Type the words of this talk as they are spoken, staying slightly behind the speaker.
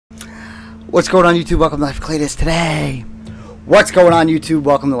What's going on, YouTube? Welcome to Life of CLETUS today. What's going on, YouTube?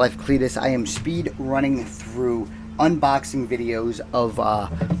 Welcome to Life of CLETUS. I am speed running through unboxing videos of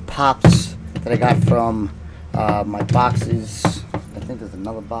pops that I got from my boxes. I think there's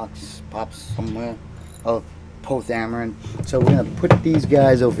another box, pops somewhere. Oh, Post Amarin. So we're going to put these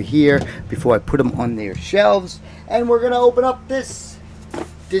guys over here before I put them on their shelves. And we're going to open up this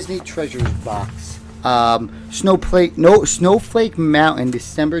Disney Treasures box. SnowFlake Mountain,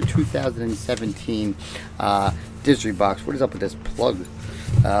 December 2017 Disney box. What is up with this plug?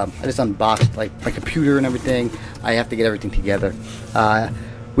 I just unboxed like my computer and everything. I have to get everything together.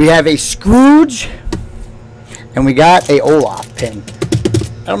 We have a Scrooge and we got a Olaf pin.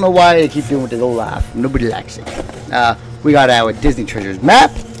 I don't know why I keep doing with this Olaf. Nobody likes it. We got our Disney Treasures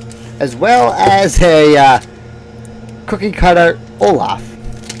map as well as a cookie cutter Olaf.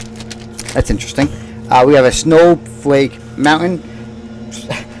 That's interesting. We have a SnowFlake Mountain.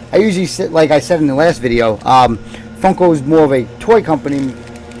 I usually sit, like I said in the last video, Funko is more of a toy company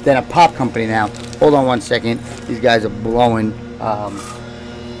than a pop company now. Hold on one second. These guys are blowing.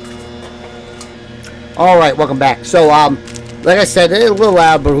 Alright, welcome back. So, like I said, they're a little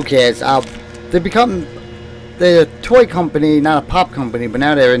loud, but who cares? They're a toy company, not a pop company, but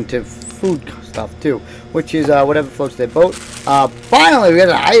now they're into food stuff too, which is whatever floats their boat. Finally, we got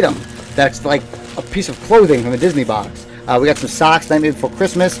an item that's like a piece of clothing from a Disney box. We got some socks Nightmare Before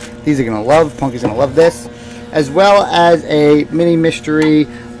Christmas. These are gonna love. Punky's gonna love this, as well as a mini mystery.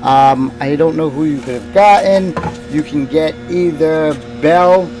 I don't know who you could have gotten. You can get either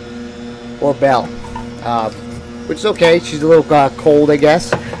Belle or Belle, which is okay. She's a little cold, I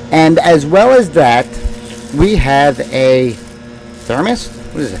guess. And as well as that, we have a thermos.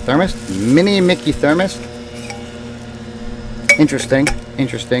 What is it? Thermos? Mini Mickey thermos. Interesting.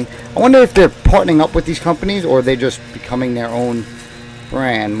 Interesting. I wonder if they're partnering up with these companies or they're just becoming their own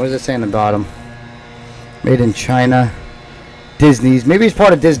brand. What does it say on the bottom? Made in China. Disney's. Maybe it's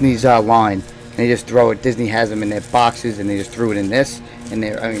part of Disney's line. And they just throw it. Disney has them in their boxes and they just threw it in this. In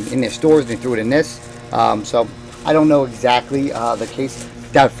their stores, they threw it in this. So I don't know exactly the case.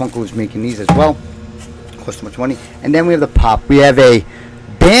 I doubt Funko is making these as well. Cost too much money. And then we have the pop. We have a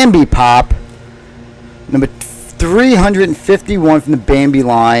Bambi pop. Number 351 from the Bambi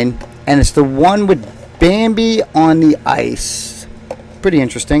line, and it's the one with Bambi on the ice. Pretty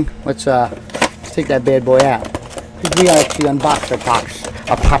interesting. Let's take that bad boy out. We actually unbox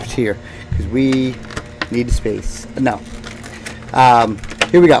our pops here because we need the space. No.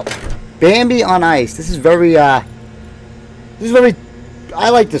 Here we go. Bambi on ice. This is very. I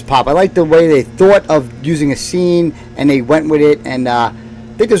like this pop. I like the way they thought of using a scene and they went with it, and I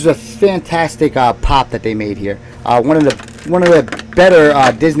think this is a fantastic pop that they made here. One of the better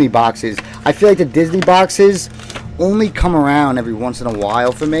Disney boxes. I feel like the Disney boxes only come around every once in a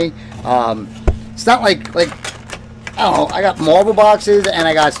while for me. It's not like I don't know. I got Marvel boxes and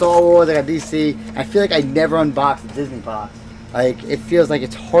I got Star Wars. I got DC. I feel like I never unboxed a Disney box. Like, it feels like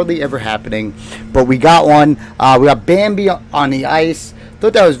it's hardly ever happening. But we got one. We got Bambi on the ice.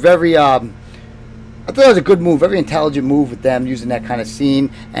 Thought that was very. I thought it was a good move, very intelligent move with them using that kind of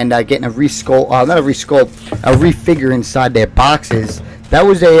scene and getting a refigure inside their boxes. I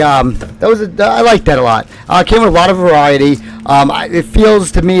like that a lot. It came with a lot of variety. It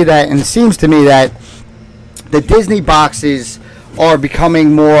feels to me that, and it seems to me that the Disney boxes are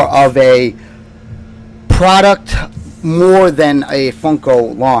becoming more of a product more than a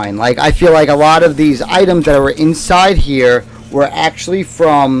Funko line. Like, I feel like a lot of these items that were inside here were actually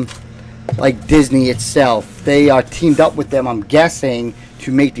from like Disney itself. They are teamed up with them, I'm guessing,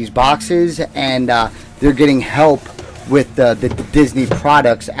 to make these boxes, and they're getting help with the Disney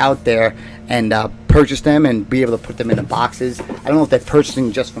products out there and purchase them and be able to put them in the boxes. I don't know if they're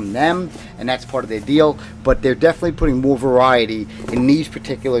purchasing just from them and that's part of their deal, but they're definitely putting more variety in these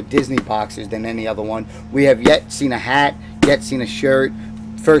particular Disney boxes than any other one. We have yet seen a hat, yet seen a shirt.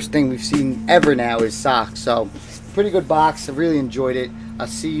 First thing we've seen ever now is socks. So pretty good box. I really enjoyed it. I'll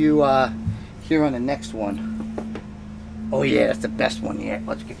see you here on the next one. Oh yeah, that's the best one yet.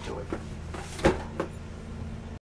 Let's get to it.